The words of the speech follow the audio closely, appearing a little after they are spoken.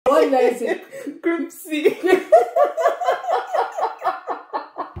What did I say? Group C.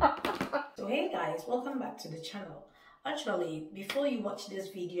 So hey guys, welcome back to the channel. Actually, before you watch this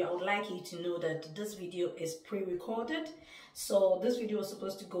video, I would like you to know that this video is pre-recorded. So this video was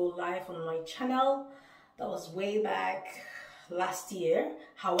supposed to go live on my channel. That was way back last year.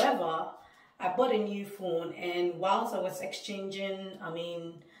 However, I bought a new phone, and whilst I was exchanging,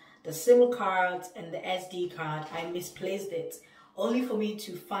 the SIM card and the SD card, I misplaced it, only for me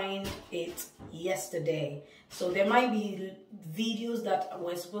to find it yesterday. So there might be videos that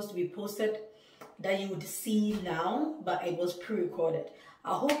were supposed to be posted that you would see now, but it was pre-recorded.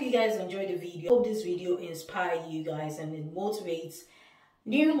 I hope you guys enjoyed the video. I hope this video inspires you guys and it motivates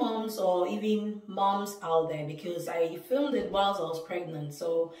new moms or even moms out there, because I filmed it whilst I was pregnant.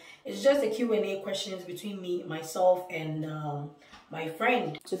 So it's just a Q&A questions between myself and my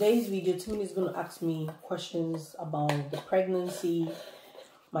friend. Today's video, Timmy is going to ask me questions about the pregnancy,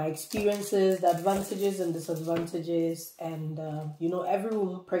 my experiences, the advantages and disadvantages, and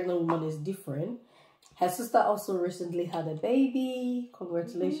every pregnant woman is different. Her sister also recently had a baby.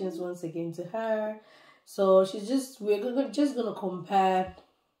 Congratulations once again to her. So we're just gonna compare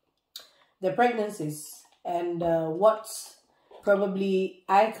the pregnancies and what probably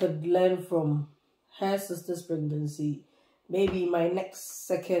I could learn from her sister's pregnancy. Maybe my next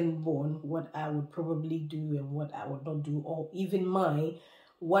second born, what I would probably do and what I would not do, or even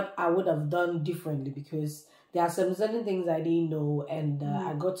what I would have done differently, because there are some certain things I didn't know, and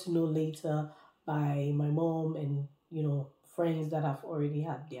I got to know later by my mom and friends that have already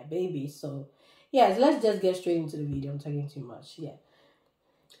had their babies. So yeah, let's just get straight into the video. I'm talking too much. Yeah.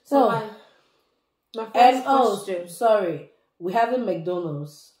 So my first question. Sorry, we have in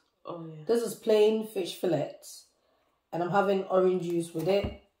McDonald's. Oh yeah. This is plain fish fillets, and I'm having orange juice with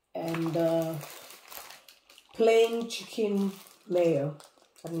it, and plain chicken mayo.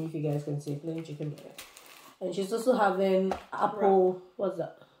 I don't know if you guys can see plain chicken mayo. And she's also having apple. What's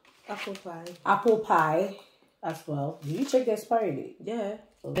that? Apple pie. Apple pie as well. Did you check the expiry date? Yeah.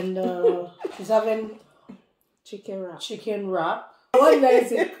 And she's having chicken wrap. Chicken wrap. What did I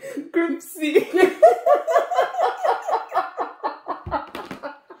say? Group C.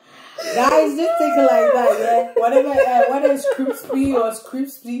 Guys, just take it like that, yeah. Whatever, whether it's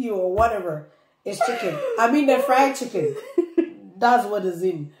crispy or whatever, it's chicken. I mean, the fried chicken. That's what is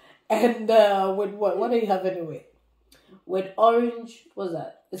in. And with what do you have anyway? With orange, what's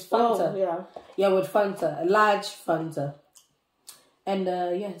that? It's Fanta. Oh, yeah. Yeah, with Fanta, a large Fanta. And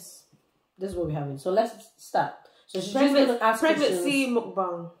yes, this is what we're having. So let's start. So she's just gonna ask pregnancy questions.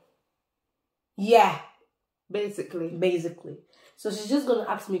 mukbang. Yeah. Basically. So she's just gonna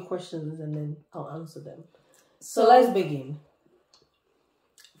ask me questions and then I'll answer them. So let's begin.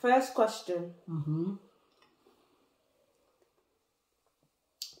 First question.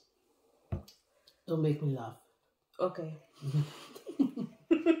 Don't make me laugh. Okay.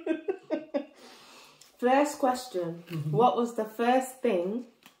 First question. What was the first thing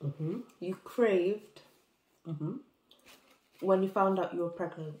you craved when you found out you were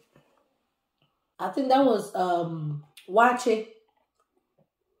pregnant? I think that was wache.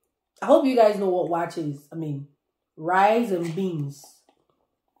 I hope you guys know what wache is. I mean, rice and beans.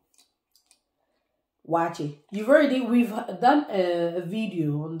 Wache. We've done a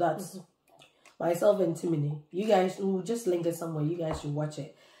video on that. Myself and Timini. You guys will just link it somewhere. You guys should watch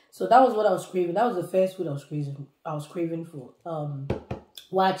it. So that was what I was craving. That was the first food I was craving for.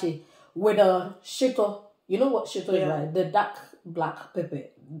 Wache with a shito. You know what shito is, right? The dark black pepper.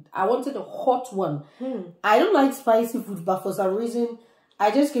 I wanted a hot one. I don't like spicy food, but for some reason I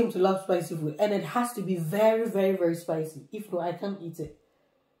just came to love spicy food, and it has to be very, very, very spicy. If not, I can't eat it.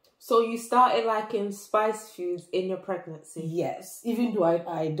 So you started liking spice foods in your pregnancy? Yes, even though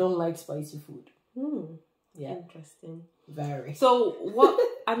I don't like spicy food. Yeah. Interesting. Very. So what,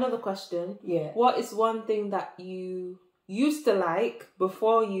 another question. Yeah. What is one thing that you used to like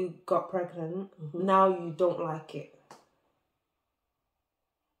before you got pregnant, now you don't like it?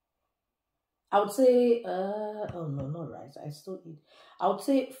 I would say, oh no, not rice. I still eat. I would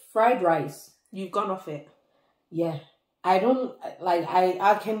say fried rice. You've gone off it? Yeah. I don't, like,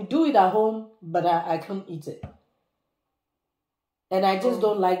 I can do it at home, but I can't eat it. And I just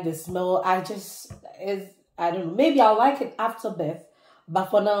don't like the smell. I don't know. Maybe I'll like it after birth,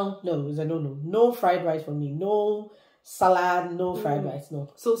 but for now, no, it's a no. No fried rice for me. No salad, no fried rice,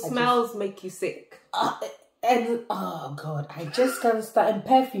 no. So smells make you sick? And, oh God, I just can't start. And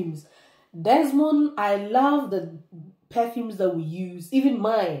perfumes. Desmond, I love the perfumes that we use, even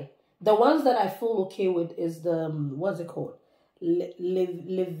mine. The ones that I feel okay with is the, what's it called?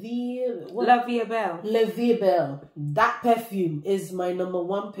 La Vie Belle. La Vie Belle. That perfume is my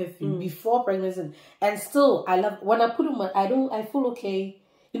 #1 perfume before pregnancy, and still I love when I put it on. I feel okay.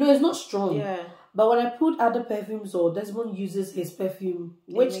 You know, it's not strong. Yeah. But when I put other perfumes, or Desmond uses his perfume,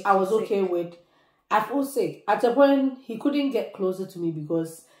 which I was okay with, I feel sick. At a point, he couldn't get closer to me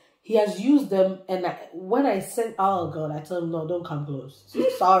because he has used them, and when I sent, oh God, I tell him, no, don't come close.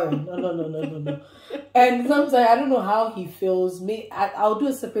 Sorry, no. And sometimes I don't know how he feels. I'll do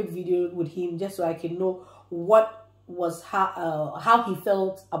a separate video with him just so I can know what was how he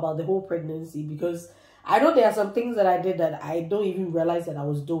felt about the whole pregnancy, because I know there are some things that I did that I don't even realize that I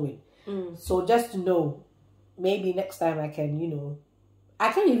was doing. So just to know, maybe next time I can,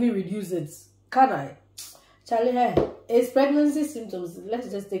 I can't even reduce it, can I? Charlie, it's pregnancy symptoms. Let's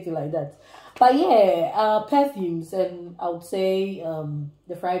just take it like that. But yeah, perfumes, and I would say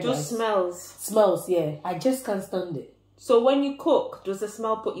the fried rice. Just smells. Smells, yeah. I just can't stand it. So when you cook, does the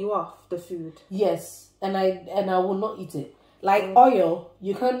smell put you off the food? Yes, and I will not eat it. Like oil,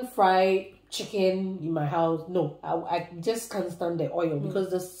 you can't fry chicken in my house. No, I just can't stand the oil because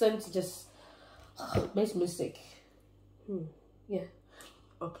the scent just makes me sick. Yeah.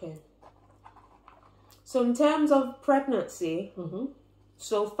 Okay. So in terms of pregnancy,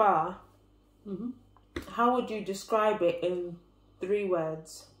 so far, how would you describe it in 3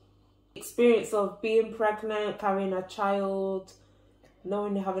 words? Experience of being pregnant, carrying a child,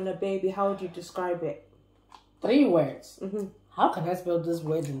 knowing you're having a baby, how would you describe it? 3 words? How can I spell this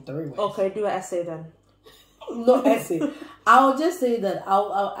word in 3 words? Okay, do an essay then. No essay. I'll just say that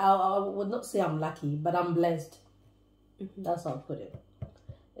I would not say I'm lucky, but I'm blessed. That's how I'll put it.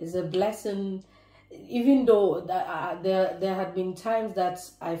 It's a blessing. Even though there had been times that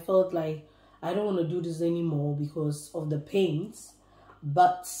I felt like I don't want to do this anymore because of the pains,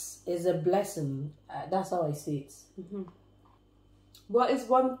 but it's a blessing. That's how I see it. What is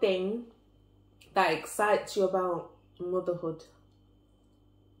one thing that excites you about motherhood?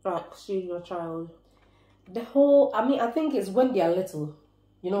 Like seeing your child? I think it's when they are little,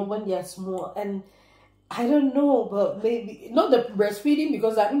 when they are small, and I don't know, but maybe not the breastfeeding,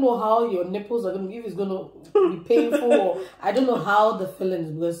 because I don't know how your nipples are going to, if it's going to be painful, or I don't know how the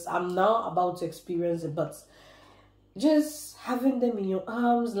feelings, because I'm now about to experience it, but just having them in your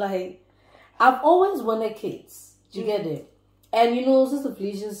arms, like, I've always wanted kids. Do you get it? And Sister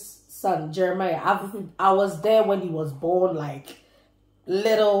Felicia's son, Jeremiah, I was there when he was born, like,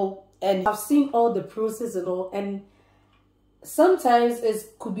 little, and I've seen all the process and all, and sometimes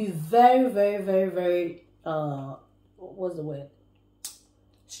it could be very, very, very, very, what's the word?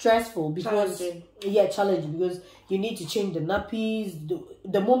 Stressful, because challenging, because you need to change the nappies.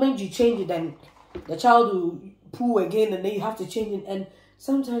 The moment you change it, then the child will poo again, and then you have to change it. And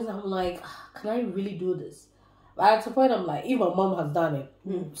sometimes I'm like, can I really do this? But at a point, I'm like, if my mom has done it,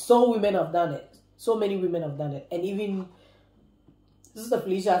 so women have done it, so many women have done it, and even Sister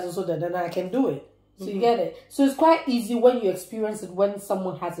Felicia has also done it, then I can do it. So you get it. So it's quite easy when you experience it when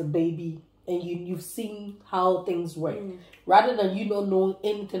someone has a baby and you've seen how things work, rather than you don't know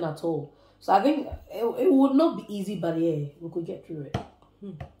anything at all. So I think it would not be easy, but yeah, we could get through it.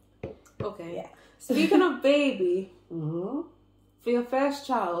 Okay. Yeah. Speaking of baby, for your first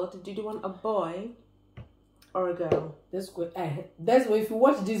child, did you want a boy or a girl? That's why if you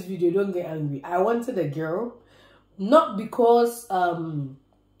watch this video, don't get angry. I wanted a girl, not because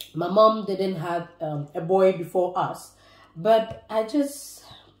my mom didn't have a boy before us, but I don't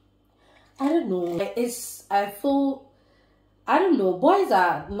know. I don't know. Boys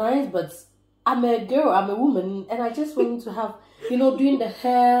are nice, but I'm a girl, I'm a woman, and I just want to have, doing the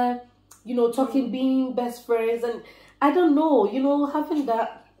hair, talking, being best friends, and I don't know, having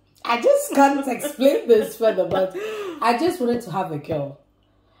that. I just can't explain this further, but I just wanted to have a girl.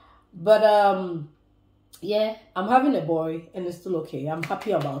 But yeah, I'm having a boy, and it's still okay. I'm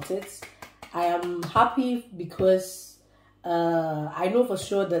happy about it. I am happy because I know for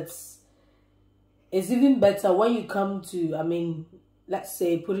sure that it's even better when you come to, let's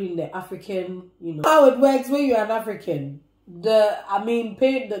say, put it in the African, how it works when you're an African.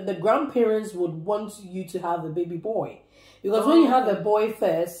 The grandparents would want you to have a baby boy. Because when you have a boy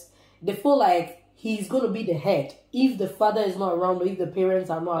first, they feel like he's going to be the head if the father is not around or if the parents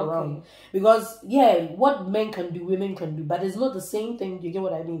are not around. Because, yeah, what men can do, women can do. But it's not the same thing. You get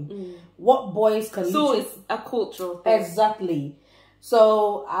what I mean? What boys can do. So it's a cultural thing. Exactly.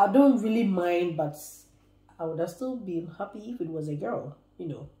 So I don't really mind, but I would have still been happy if it was a girl,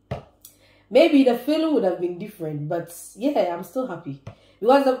 Maybe the feeling would have been different, but yeah, I'm still happy.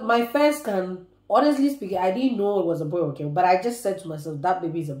 Because my first can, honestly speaking, I didn't know it was a boy or girl, but I just said to myself, that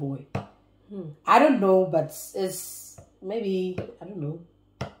baby is a boy. I don't know, but maybe, I don't know.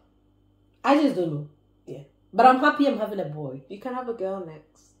 I just don't know. Yeah. But I'm happy I'm having a boy. You can have a girl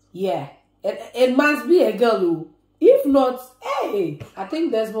next. Yeah. It must be a girl who, if not, hey, I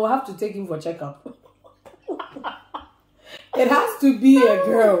think we'll have to take him for checkup. It has to be a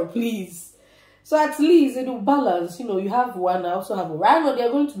girl, please. So at least it will balance. You know, you have one, I also have one. Right now, there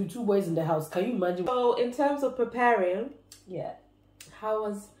are going to be 2 boys in the house. Can you imagine? So in terms of preparing, yeah,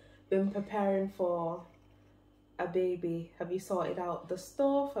 how has been preparing for a baby? Have you sorted out the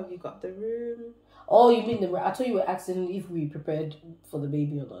stuff? Have you got the room? Oh, you mean I thought you were asking if we prepared for the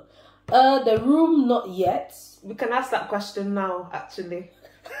baby or not. The room, not yet. We can ask that question now, actually.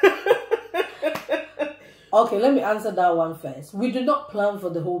 Okay, let me answer that one first. We did not plan for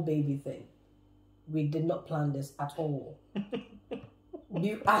the whole baby thing. We did not plan this at all.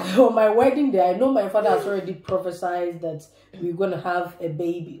 On my wedding day, I know my father has already prophesied that we're going to have a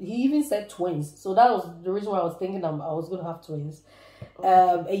baby. He even said twins. So that was the reason why I was thinking I was going to have twins.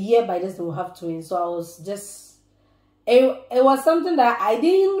 A year by this, we'll have twins. So I was just... It was something that I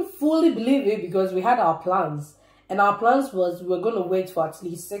didn't fully believe it because we had our plans. And our plans was we were going to wait for at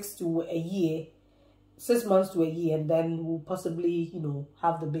least 6 months to a year, and then we'll possibly, you know,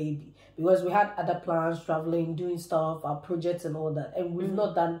 have the baby. Because we had other plans, traveling, doing stuff, our projects and all that. And we've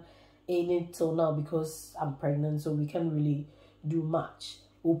not done any till now because I'm pregnant, so we can't really do much.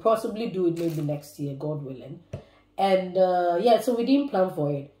 We'll possibly do it maybe next year, God willing. And yeah, so we didn't plan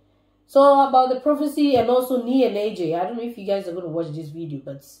for it. So about the prophecy and also nii&aj, I don't know if you guys are going to watch this video,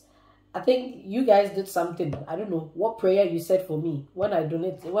 but I think you guys did something. I don't know what prayer you said for me when I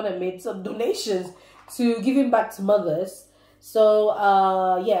made some donations to giving back to mothers. So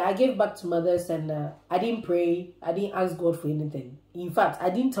yeah, I gave back to mothers, and I didn't pray. I didn't ask God for anything. In fact, I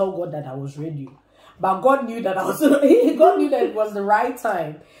didn't tell God that I was ready, but God knew that God knew that it was the right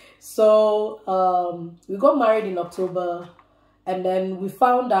time. So we got married in October, and then we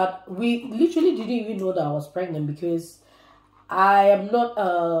found out, we literally didn't even know that I was pregnant because I am not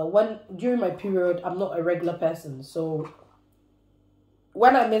during my period, I'm not a regular person. So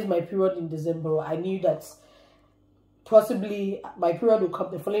when I missed my period in December, I knew that possibly my period would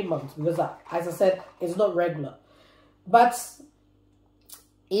come the following month because, as I said, it's not regular. But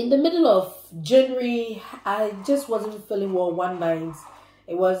in the middle of January, I just wasn't feeling well one night.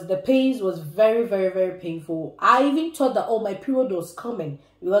 The pains was very, very, very painful. I even thought that, oh, my period was coming.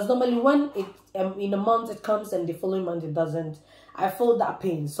 Because normally when in a month it comes and the following month it doesn't, I felt that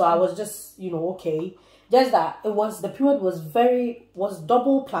pain. So I was just, you know, okay. Just that the period was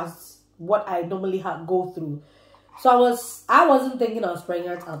double plus what I normally go through. So I wasn't thinking I was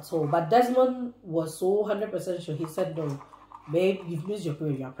pregnant at all. But Desmond was so 100% sure. He said, no, babe, you've missed your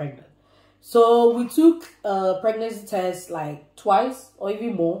period, you're pregnant. So we took pregnancy tests like twice or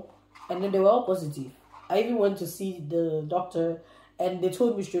even more, and then they were all positive. I even went to see the doctor, and they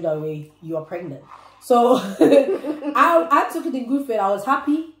told me straight away, you are pregnant. So I took it in good faith. I was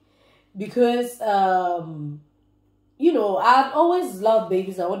happy because, you know, I've always loved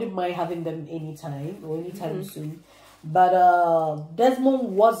babies. I wouldn't mind having them anytime or anytime soon. But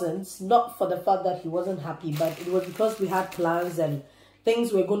Desmond wasn't, not for the fact that he wasn't happy, but it was because we had plans and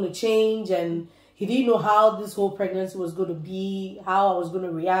things were going to change, and he didn't know how this whole pregnancy was going to be, how I was going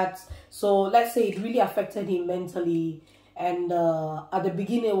to react. So let's say it really affected him mentally. And at the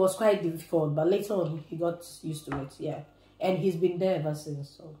beginning, it was quite difficult, but later on, he got used to it. Yeah. And he's been there ever since.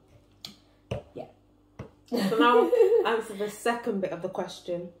 So, yeah. So now, answer the second bit of the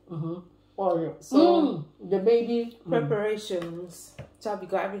question. So, the baby preparations. So, have you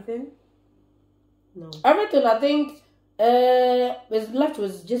got everything? No. Everything, I think. Was left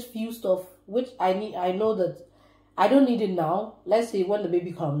with just few stuff which I know that I don't need it now. Let's say when the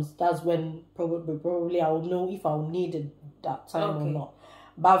baby comes, that's when probably I will know if I will need it that time or not.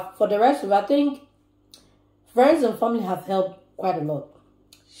 But for the rest of it, I think friends and family have helped quite a lot.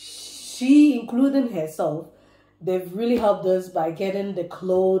 She, including herself, they've really helped us by getting the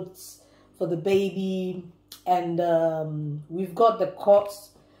clothes for the baby, and we've got the cots.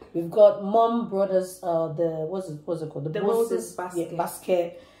 We've got mom brought us what's it called? The Moses basket. Yeah,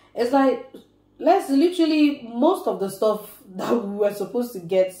 basket. It's like literally most of the stuff that we were supposed to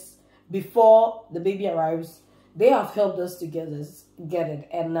get before the baby arrives, they have helped us to get it.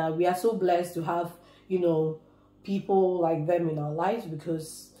 And we are so blessed to have, you know, people like them in our lives,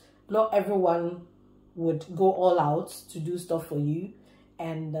 because not everyone would go all out to do stuff for you.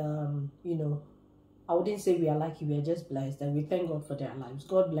 And you know, I wouldn't say we are lucky, we are just blessed, and we thank God for their lives.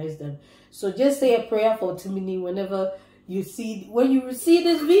 God bless them. So just say a prayer for Timini when you see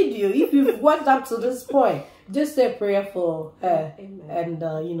this video. If you've watched up to this point, just say a prayer for her. Amen. And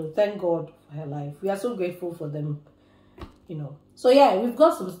you know, thank God for her life. We are so grateful for them. you know. So yeah, we've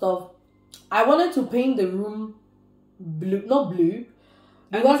got some stuff. I wanted to paint the room blue, not blue,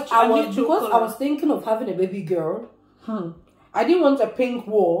 because I was thinking of having a baby girl. I didn't want a pink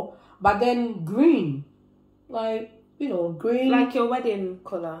wall, but then green, like, you know, green, like your wedding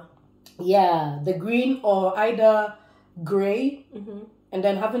color. Yeah, the green or either gray, and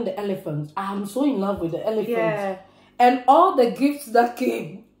then having the elephants. I'm so in love with the elephants. Yeah. And all the gifts that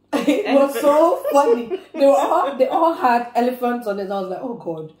came, it was so funny. They all had elephants on it. I was like, oh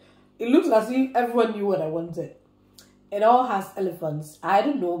God, it looks as if everyone knew what I wanted. It all has elephants. I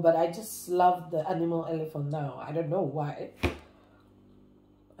don't know, but I just love the animal elephant now. I don't know why.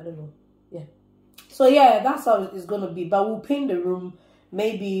 I don't know. Yeah. So yeah, that's how it's gonna be. But we'll paint the room.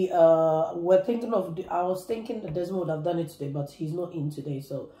 Maybe we're thinking of. I was thinking that Desmond would have done it today, but he's not in today,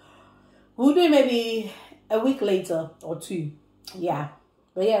 so we'll do it maybe a week later or 2. Yeah,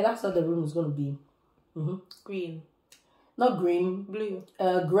 but yeah, that's how the room is gonna be. Green, not green, blue,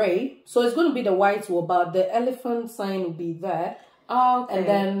 gray. So it's gonna be the white wall, but the elephant sign will be there. Oh, okay. And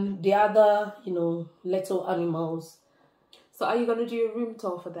then the other, you know, little animals. So are you gonna do a room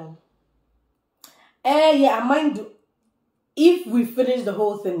tour for them? Yeah, I might do. If we finish the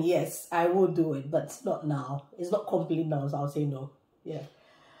whole thing, yes, I will do it, but not now. It's not complete now, so I'll say no. Yeah.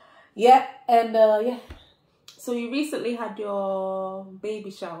 Yeah, and yeah. So you recently had your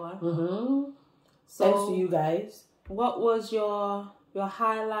baby shower. So thanks to you guys. What was your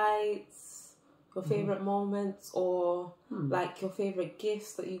highlights, your favorite moments, or like your favorite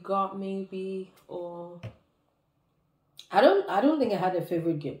gifts that you got, maybe, or? I don't think I had a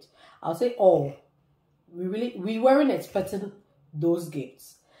favorite gift. I'll say all. We weren't expecting those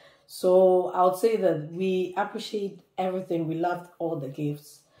gifts, so I would say that we appreciate everything. We loved all the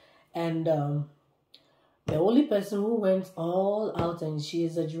gifts, and the only person who went all out and she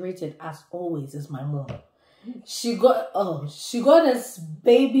exaggerated as always is my mom. She got us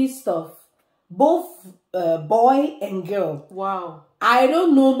baby stuff, both boy and girl. Wow. I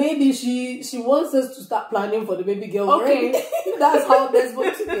don't know, maybe she wants us to start planning for the baby girl. Okay. That's how that's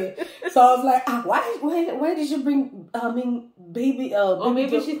going to be. So I was like, why did she bring baby or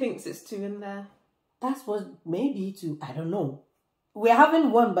maybe girl? She thinks it's 2 in there. That's what, maybe 2, I don't know. We're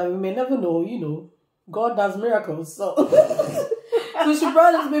having 1, but we may never know, you know. God does miracles, so so she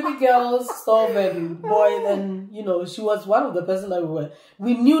brought us baby girls stuff and boy, and you know, she was one of the person that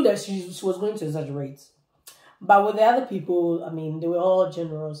we knew that she was going to exaggerate. But with the other people, I mean, they were all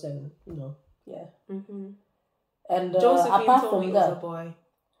generous and, you know, yeah. And apart from that, was a boy.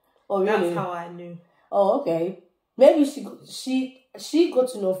 Oh, really? That's how I knew. Oh, okay. Maybe she got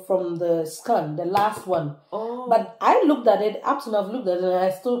to know from the scan, the last one. Oh. But I looked at it, up to now I've looked at it, and I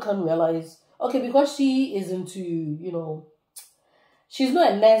still can't realize. Okay, because she is into, you know, she's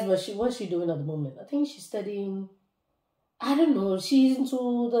not a nurse, but what's she doing at the moment? I think she's studying. I don't know. She's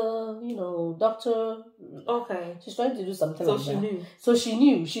into the, you know, doctor. Okay. She's trying to do something so like she that. Knew. So she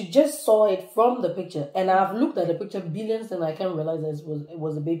knew. She just saw it from the picture. And I've looked at the picture billions and I can't realize that it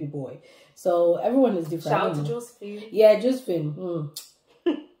was a baby boy. So everyone is different. Shout out to Josephine. Yeah, Josephine.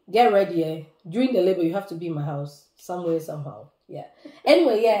 Get ready, yeah. During the labor, you have to be in my house. Some way, somehow. Yeah.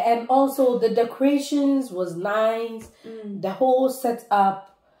 Anyway, yeah. And also the decorations was nice. The whole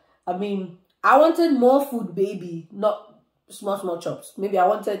setup. I mean, I wanted more food, baby. Not small chops. Maybe I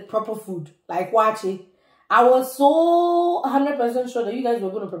wanted proper food, like wachi. I was so 100% sure that you guys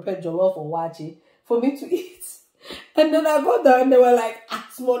were going to prepare jollof or wachi for me to eat. And then I got there and they were like,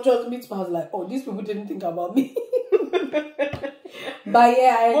 small chops, meat. I was like, oh, these people didn't think about me. But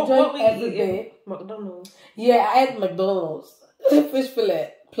yeah, I enjoyed every day. McDonald's. Yeah, I ate McDonald's. Fish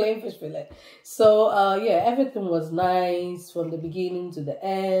fillet. Plain fish fillet. So, yeah, everything was nice from the beginning to the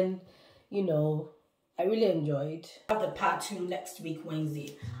end. You know, I really enjoyed. Have the part 2 next week,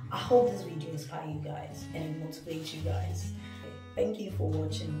 Wednesday. I hope this video inspires you guys and it motivates you guys. Thank you for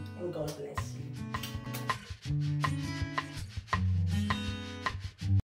watching and God bless.